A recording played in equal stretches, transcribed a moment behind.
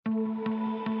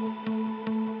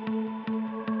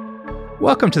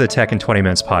Welcome to the Tech in 20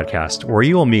 Minutes podcast, where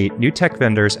you will meet new tech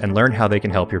vendors and learn how they can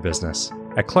help your business.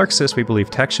 At Clarksys, we believe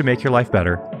tech should make your life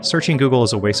better. Searching Google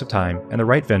is a waste of time, and the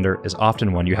right vendor is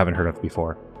often one you haven't heard of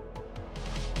before.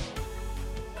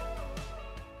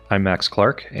 I'm Max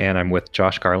Clark, and I'm with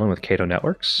Josh Garland with Cato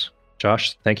Networks.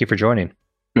 Josh, thank you for joining.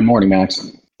 Good morning,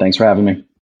 Max. Thanks for having me.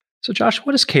 So Josh,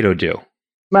 what does Cato do?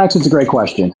 Max, it's a great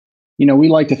question. We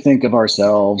like to think of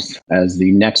ourselves as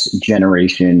the next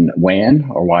generation WAN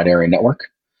or wide area network.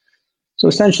 So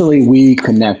essentially, we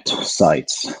connect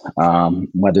sites,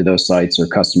 whether those sites are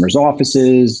customers'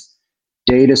 offices,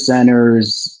 data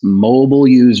centers, mobile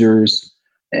users.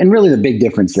 And really the big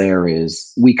difference there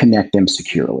is we connect them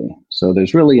securely. So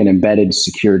there's really an embedded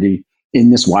security in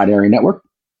this wide area network.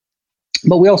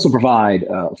 But we also provide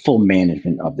full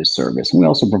management of this service. And we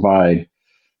also provide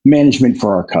management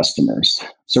for our customers.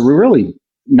 So we're really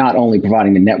not only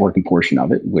providing the networking portion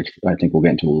of it, which I think we'll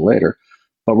get into a little later,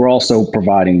 but we're also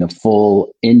providing the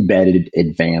full embedded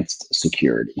advanced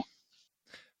security.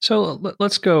 So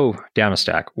let's go down a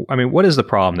stack. I mean, what is the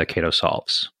problem that Cato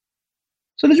solves?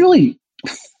 So there's really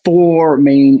four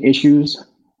main issues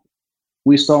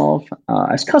we solve.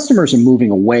 As customers are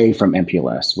moving away from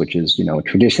MPLS, which is a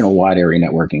traditional wide area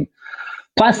networking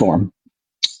platform,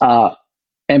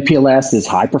 MPLS is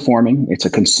high performing. It's a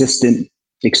consistent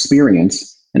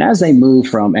experience. And as they move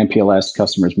from MPLS,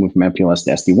 customers move from MPLS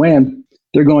to SD-WAN,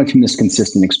 they're going from this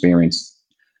consistent experience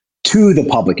to the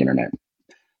public internet.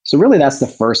 So really, that's the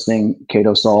first thing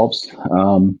Cato solves.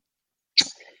 And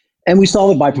we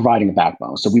solve it by providing a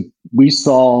backbone. So we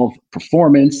solve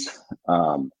performance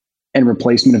and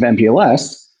replacement of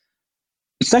MPLS.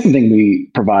 The second thing we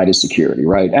provide is security,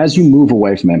 right? As you move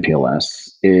away from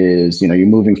MPLS is, you're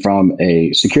moving from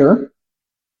a secure,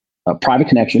 private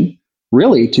connection,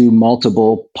 really to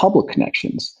multiple public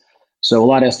connections. So a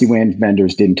lot of SD-WAN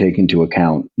vendors didn't take into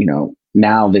account,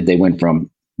 now that they went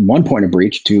from 1 point of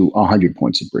breach to 100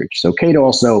 points of breach. So Cato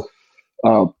also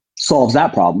solves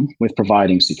that problem with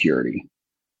providing security.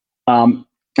 And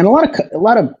a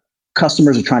lot of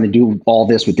customers are trying to do all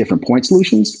this with different point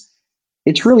solutions.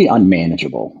 It's really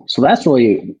unmanageable. So that's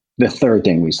really the third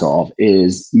thing we solve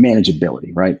is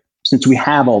manageability, right? Since we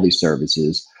have all these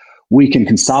services, we can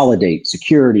consolidate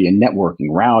security and networking,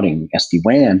 routing,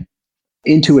 SD-WAN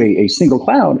into a single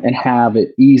cloud and have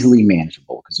it easily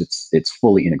manageable because it's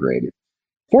fully integrated.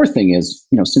 Fourth thing is,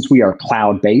 since we are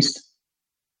cloud-based,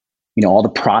 all the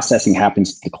processing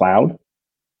happens to the cloud.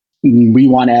 We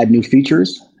want to add new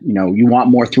features. You want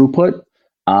more throughput.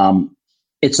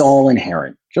 It's all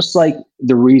inherent. Just like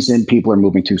the reason people are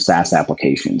moving to SaaS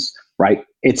applications, right?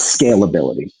 It's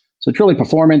scalability. So it's really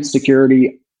performance,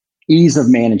 security, ease of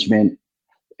management,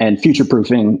 and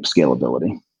future-proofing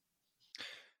scalability.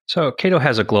 So Cato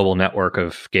has a global network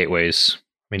of gateways.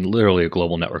 I mean, literally a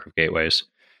global network of gateways.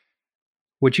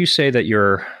 Would you say that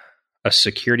you're a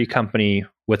security company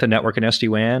with a network in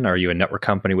SD-WAN? Are you a network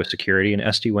company with security in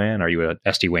SD-WAN? Are you an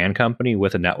SD-WAN company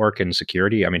with a network and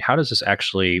security? I mean, how does this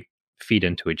actually feed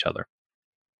into each other?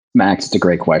 Max, it's a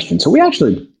great question. So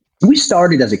we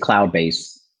started as a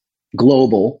cloud-based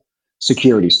global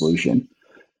security solution,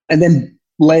 and then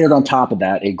layered on top of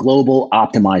that a global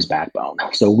optimized backbone.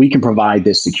 So we can provide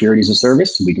this security as a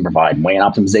service. We can provide WAN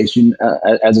optimization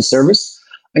as a service.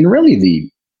 And really the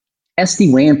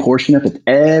SD-WAN portion of it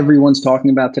everyone's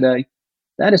talking about today,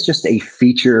 that is just a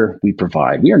feature we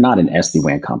provide. We are not an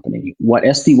SD-WAN company. What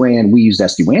SD-WAN we use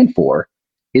SD-WAN for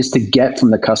is to get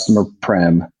from the customer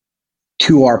prem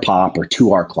to our POP or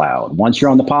to our cloud. Once you're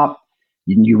on the POP,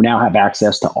 you now have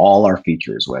access to all our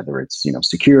features, whether it's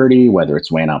security, whether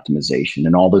it's WAN optimization,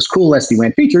 and all those cool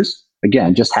SD-WAN features.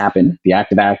 Again, just happen: the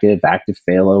active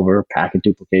failover, packet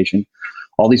duplication.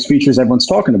 All these features everyone's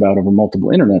talking about over multiple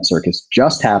internet circuits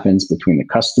just happens between the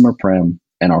customer prem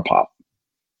and our POP.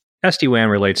 SD-WAN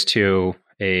relates to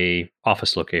a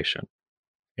office location,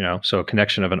 so a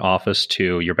connection of an office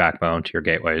to your backbone, to your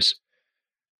gateways.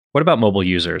 What about mobile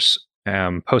users?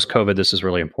 Post-COVID, this is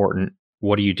really important.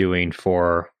 What are you doing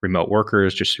for remote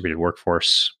workers, distributed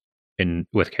workforce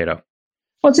with Cato?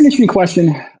 Well, it's an interesting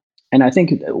question. And I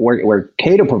think where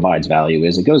Cato provides value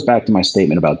is it goes back to my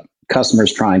statement about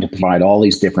customers trying to provide all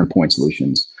these different point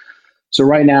solutions. So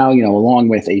right now, along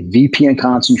with a VPN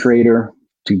concentrator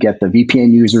to get the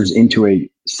VPN users into a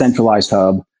centralized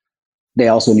hub, they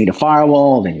also need a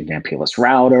firewall, they need an MPLS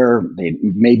router, they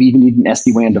maybe even need an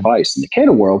SD-WAN device. In the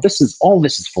Cato world, all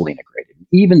this is fully integrated.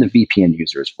 Even the VPN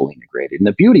user is fully integrated. And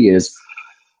the beauty is,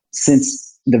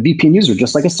 since the VPN user,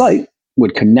 just like a site,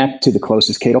 would connect to the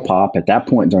closest Cato POP, at that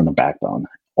point, they're on the backbone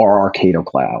or our Cato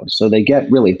cloud. So they get,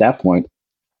 really at that point,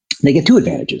 they get two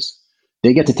advantages.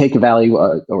 They get to take a value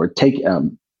or take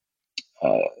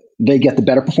uh, they get the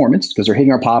better performance because they're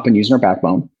hitting our POP and using our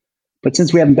backbone. But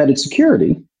since we have embedded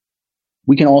security,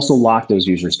 we can also lock those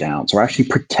users down. So we're actually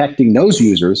protecting those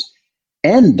users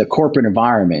and the corporate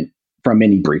environment from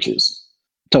any breaches.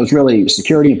 So it's really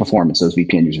security and performance those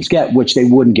VPN users get, which they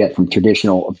wouldn't get from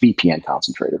traditional VPN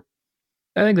concentrator.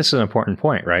 I think this is an important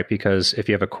point, right? Because if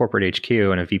you have a corporate HQ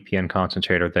and a VPN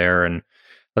concentrator there, and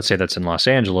let's say that's in Los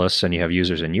Angeles and you have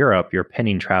users in Europe, you're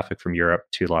pinning traffic from Europe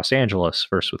to Los Angeles.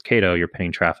 Versus with Cato, you're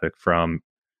pinning traffic from,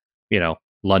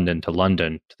 London to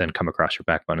London to then come across your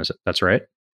backbone. That's right?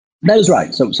 That is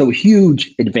right. So a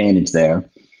huge advantage there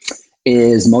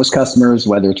is most customers,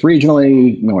 whether it's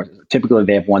regionally, typically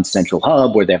they have one central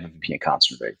hub where they have a VPN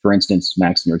concentrator. For instance,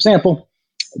 Max, in your example,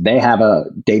 they have a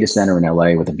data center in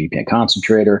LA with a VPN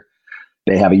concentrator.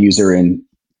 They have a user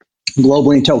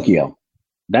globally in Tokyo.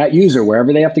 That user,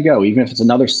 wherever they have to go, even if it's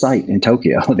another site in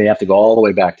Tokyo, they have to go all the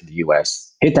way back to the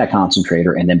US, hit that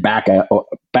concentrator, and then back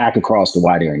across the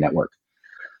wide area network.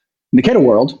 In the Cato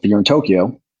world, if you're in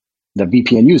Tokyo, the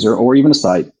VPN user or even a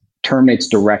site terminates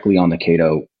directly on the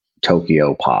Cato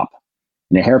Tokyo POP.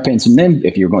 And it hairpins from them.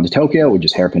 If you're going to Tokyo, we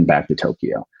just hairpin back to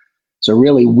Tokyo. So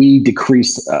really, we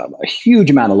decrease a huge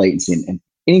amount of latency and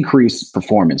increase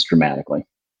performance dramatically.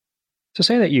 So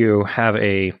say that you have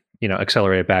a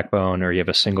accelerated backbone, or you have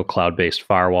a single cloud-based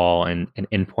firewall and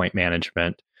endpoint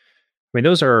management. I mean,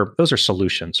 those are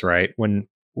solutions, right?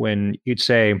 When you'd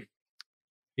say,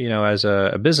 as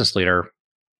a business leader,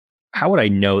 how would I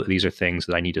know that these are things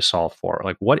that I need to solve for?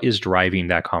 Like, what is driving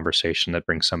that conversation that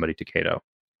brings somebody to Cato?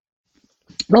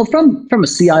 Well, from a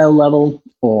CIO level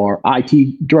or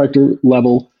IT director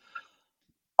level,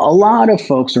 a lot of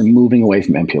folks are moving away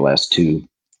from MPLS to,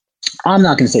 I'm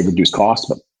not going to say reduce costs,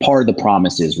 but part of the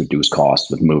promise is reduce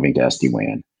costs with moving to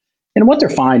SD-WAN. And what they're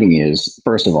finding is,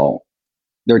 first of all,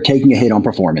 they're taking a hit on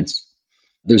performance.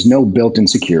 There's no built-in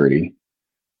security.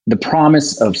 The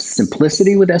promise of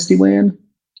simplicity with SD-WAN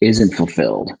isn't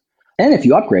fulfilled. And if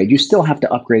you upgrade, you still have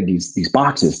to upgrade these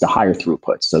boxes to higher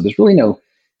throughput. So there's really no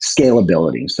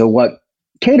scalability. So what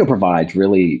Cato provides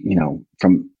really,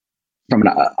 from an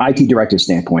IT director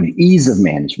standpoint, ease of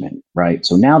management, right?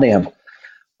 So now they have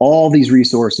all these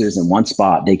resources in one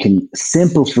spot. They can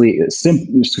simply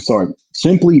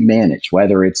manage,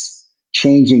 whether it's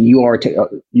changing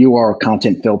URL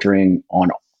content filtering on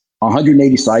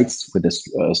 180 sites with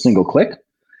a single click.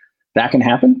 That can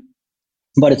happen,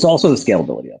 but it's also the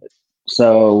scalability of it.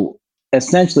 So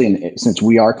essentially, since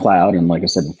we are cloud, and like I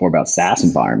said before about SaaS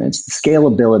environments, the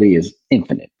scalability is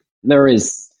infinite. There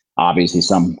is obviously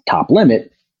some top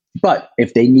limit, but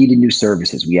if they needed new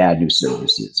services, we add new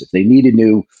services. If they needed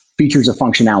new features or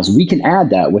functionalities, we can add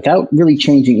that without really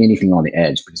changing anything on the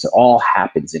edge because it all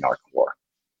happens in our core.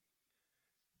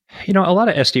 A lot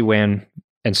of SD-WAN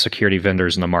and security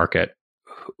vendors in the market.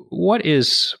 What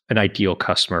is an ideal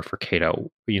customer for Cato?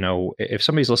 If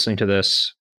somebody's listening to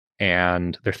this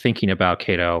and they're thinking about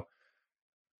Cato,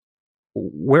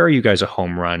 where are you guys a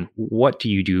home run? What do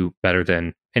you do better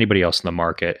than anybody else in the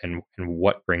market, and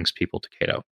what brings people to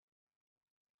Cato?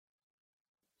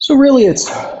 So really,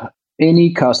 it's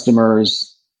any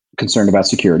customers concerned about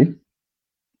security.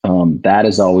 That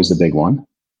is always the big one.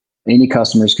 Any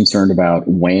customers concerned about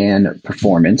WAN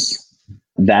performance.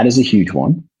 That is a huge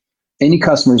one. Any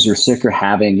customers are sick of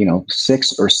having,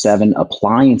 6 or 7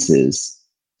 appliances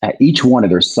at each one of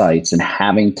their sites and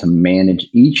having to manage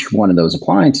each one of those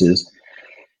appliances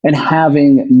and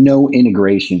having no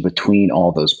integration between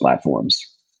all those platforms.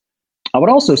 I would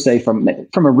also say from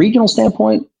a regional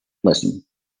standpoint, listen,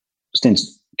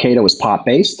 since Cato is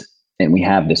POP-based and we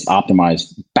have this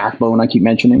optimized backbone I keep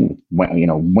mentioning,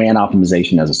 WAN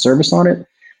optimization as a service on it,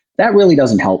 that really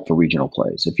doesn't help for regional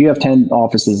plays. If you have 10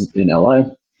 offices in LA,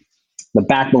 the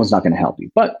backbone is not going to help you,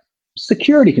 but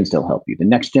security can still help you. The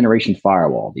next generation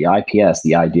firewall, the IPS,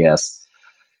 the IDS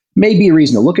may be a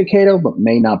reason to look at Cato, but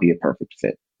may not be a perfect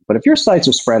fit. But if your sites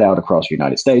are spread out across the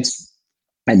United States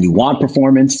and you want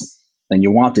performance and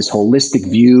you want this holistic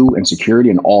view and security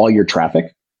in all your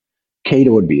traffic,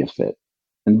 Cato would be a fit.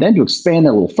 And then to expand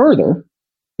that a little further,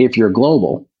 if you're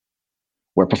global,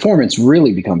 where performance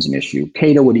really becomes an issue,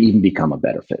 Cato would even become a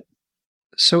better fit.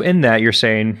 So in that, you're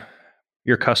saying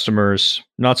your customers,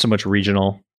 not so much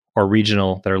regional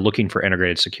that are looking for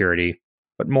integrated security,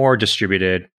 but more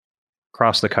distributed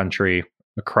across the country,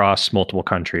 across multiple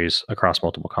countries, across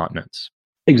multiple continents.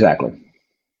 Exactly.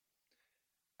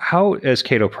 How is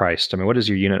Cato priced? I mean, what is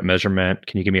your unit measurement?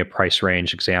 Can you give me a price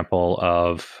range example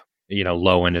of,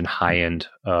 low end and high end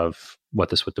of what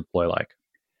this would deploy like?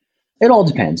 It all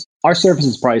depends. Our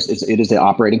services price it is the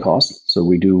operating cost. So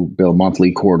we do bill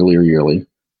monthly, quarterly, or yearly.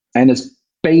 And it's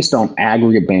based on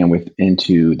aggregate bandwidth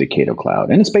into the Cato Cloud,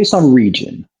 and it's based on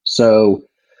region. So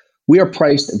we are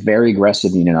priced very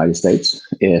aggressive in the United States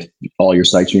if all your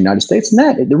sites are United States.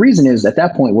 And the reason is at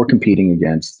that point, we're competing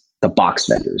against the box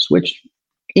vendors, which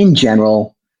in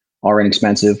general are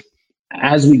inexpensive.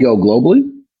 As we go globally,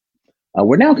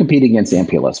 we're now competing against the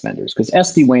MPLS vendors because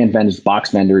SD-WAN vendors,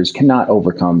 box vendors cannot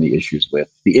overcome the issues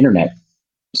with the internet,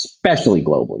 especially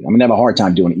globally. I mean, they have a hard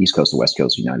time doing East Coast to West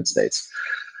Coast of the United States.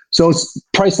 So it's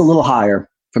priced a little higher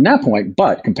from that point,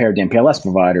 but compared to MPLS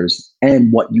providers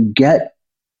and what you get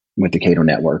with the Cato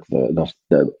network,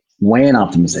 the WAN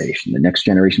optimization, the next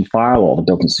generation firewall, the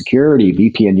built-in security,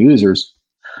 VPN users,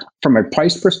 from a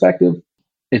price perspective,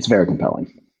 it's very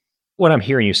compelling. What I'm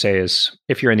hearing you say is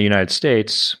if you're in the United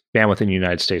States, bandwidth in the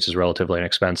United States is relatively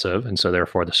inexpensive, and so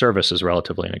therefore the service is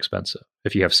relatively inexpensive.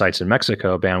 If you have sites in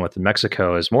Mexico, bandwidth in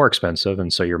Mexico is more expensive,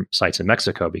 and so your sites in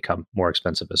Mexico become more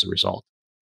expensive as a result.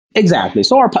 Exactly.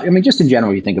 So just in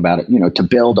general, you think about it, to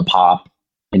build a POP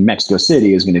in Mexico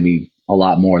City is going to be a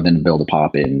lot more than to build a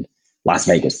POP in Las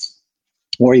Vegas,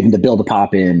 or even to build a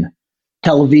POP in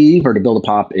Tel Aviv or to build a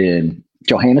POP in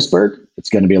Johannesburg. It's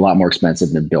going to be a lot more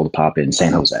expensive than to build a POP in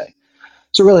San Jose.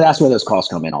 So really, that's where those costs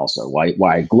come in also. Why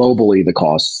globally the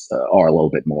costs are a little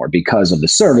bit more because of the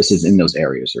services in those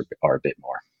areas are a bit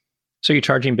more. So you're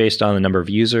charging based on the number of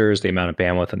users, the amount of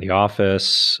bandwidth in the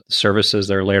office, services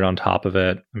that are layered on top of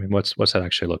it. I mean, what's that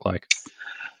actually look like?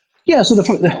 Yeah, so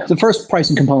the first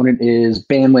pricing component is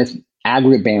bandwidth,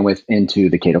 aggregate bandwidth into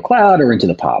the Cato Cloud or into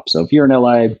the POP. So if you're in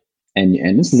LA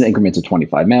and this is increments of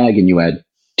 25 meg and you add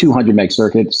 200 meg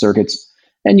circuits,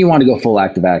 and you want to go full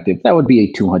active, that would be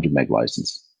a 200 meg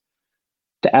license.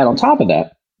 To add on top of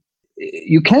that,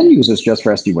 you can use this just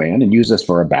for SD-WAN and use this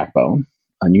for a backbone,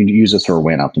 and you use this for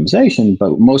WAN optimization,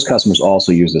 but most customers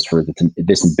also use this for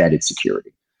this embedded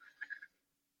security.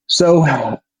 So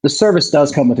the service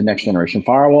does come with a next generation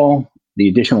firewall. The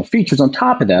additional features on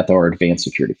top of that, though, are advanced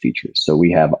security features. So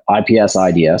we have IPS,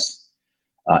 IDS,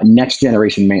 next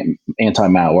generation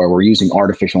anti-malware. We're using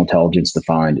artificial intelligence to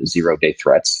find zero-day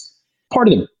threats. Part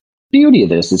of the beauty of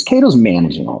this is Cato's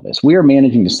managing all this. We are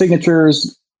managing the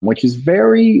signatures, which is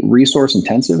very resource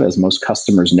intensive, as most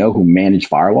customers know who manage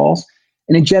firewalls.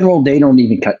 And in general, they don't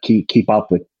even keep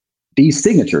up with these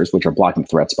signatures, which are blocking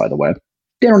threats, by the way.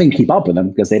 They don't even keep up with them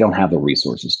because they don't have the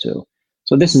resources to.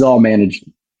 So this is all managed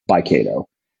by Cato.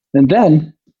 And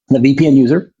then the VPN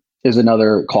user is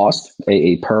another cost,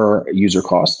 a per user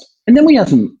cost. And then we have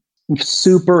some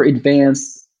super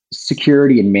advanced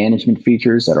security and management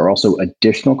features that are also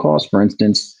additional costs. For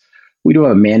instance, we do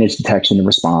have a managed detection and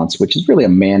response, which is really a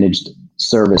managed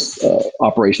service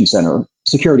operation center,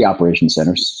 security operations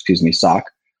center, SOC.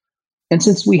 And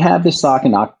since we have this SOC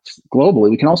and NOC globally,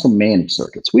 we can also manage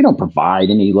circuits. We don't provide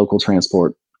any local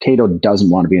transport. Cato doesn't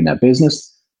want to be in that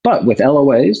business. But with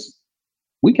LOAs,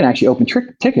 we can actually open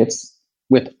tickets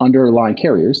with underlying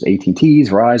carriers, AT&Ts,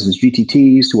 Verizons,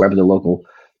 GTTs, whoever the local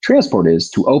transport is,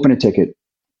 to open a ticket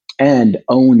and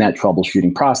own that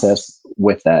troubleshooting process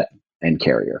with that end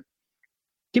carrier.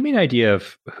 Give me an idea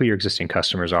of who your existing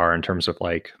customers are in terms of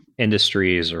like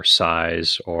industries or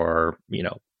size or,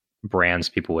 brands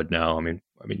people would know. I mean,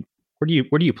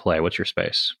 where do you play? What's your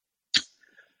space?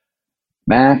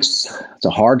 Max, it's a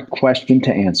hard question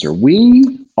to answer.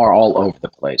 We are all over the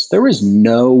place. There is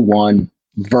no one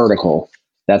vertical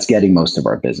that's getting most of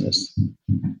our business.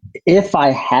 If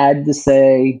I had to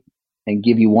say and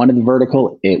give you one of the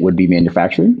vertical, it would be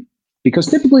manufacturing, because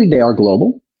typically they are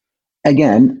global.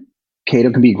 Again,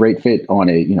 Cato can be a great fit on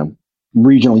a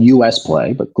regional US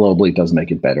play, but globally it does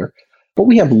make it better. But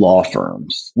we have law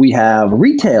firms, we have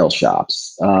retail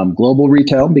shops, global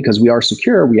retail, because we are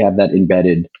secure. We have that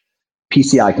embedded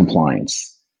PCI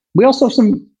compliance. We also have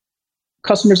some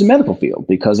customers in medical field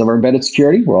because of our embedded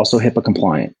security. We're also HIPAA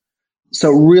compliant.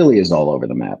 So it really is all over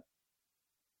the map.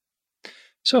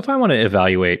 So if I want to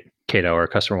evaluate Cato, or a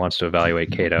customer wants to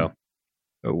evaluate Cato,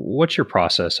 what's your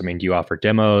process? I mean, do you offer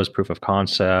demos, proof of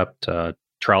concept,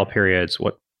 trial periods?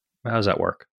 How does that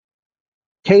work?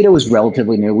 Cato is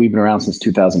relatively new. We've been around since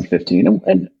 2015,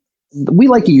 and we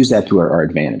like to use that to our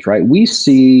advantage, right? We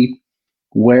see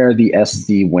where the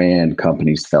SD-WAN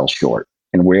companies fell short,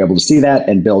 and we're able to see that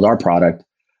and build our product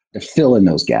to fill in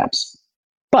those gaps.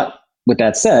 But with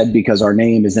that said, because our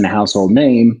name isn't a household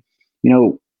name,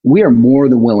 we are more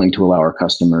than willing to allow our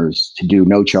customers to do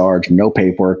no charge, no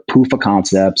paperwork, proof of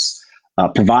concepts,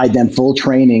 provide them full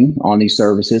training on these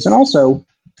services, and also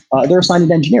they're assigned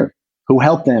an engineer who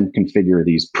help them configure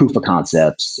these proof of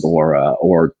concepts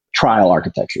or trial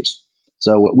architectures.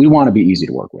 So we want to be easy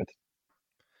to work with.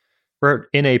 We're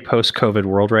in a post-COVID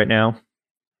world right now.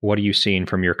 What are you seeing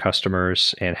from your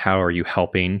customers, and how are you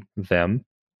helping them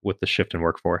with the shift in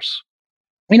workforce?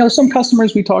 Some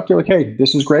customers we talk to, like, hey,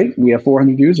 this is great. We have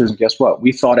 400 users. And guess what?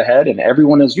 We thought ahead, and every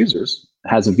one of those users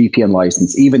has a VPN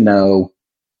license, even though,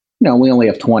 we only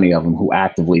have 20 of them who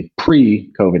actively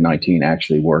pre-COVID-19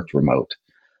 actually worked remote.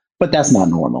 But that's not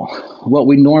normal. What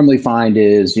we normally find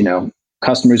is,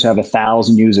 customers have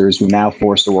 1,000 users who are now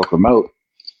forced to work remote.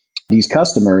 These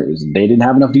customers, they didn't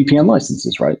have enough VPN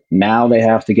licenses, right? Now they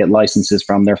have to get licenses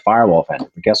from their firewall vendor.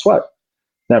 But guess what?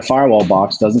 That firewall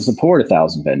box doesn't support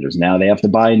 1,000 vendors. Now they have to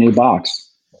buy a new box.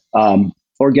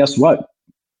 Or guess what?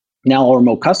 Now all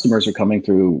remote customers are coming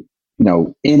through,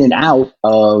 in and out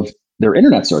of their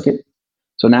internet circuit.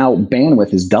 So now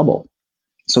bandwidth is double.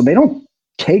 So they don't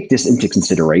take this into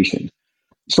consideration.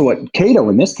 So what Cato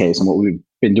in this case, and what we've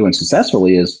been doing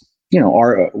successfully is,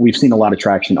 we've seen a lot of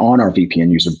traction on our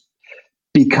VPN user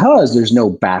because there's no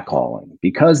backhauling,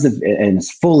 and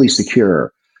it's fully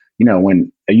secure.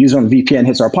 When a user on VPN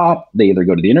hits our POP, they either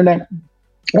go to the internet,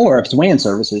 or if it's WAN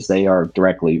services, they are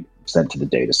directly sent to the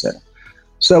data center.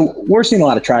 So we're seeing a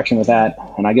lot of traction with that.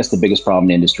 And I guess the biggest problem in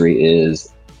the industry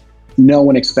is no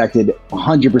one expected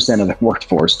 100% of the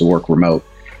workforce to work remote,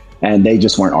 and they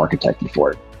just weren't architected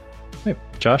for it. Hey,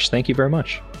 Josh, thank you very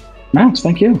much. Max,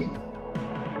 thank you.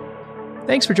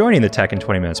 Thanks for joining the Tech in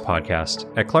 20 Minutes podcast.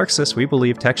 At Clarksys, we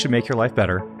believe tech should make your life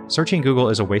better. Searching Google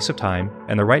is a waste of time,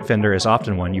 and the right vendor is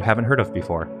often one you haven't heard of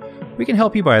before. We can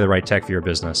help you buy the right tech for your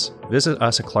business. Visit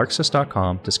us at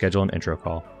clarksys.com to schedule an intro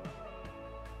call.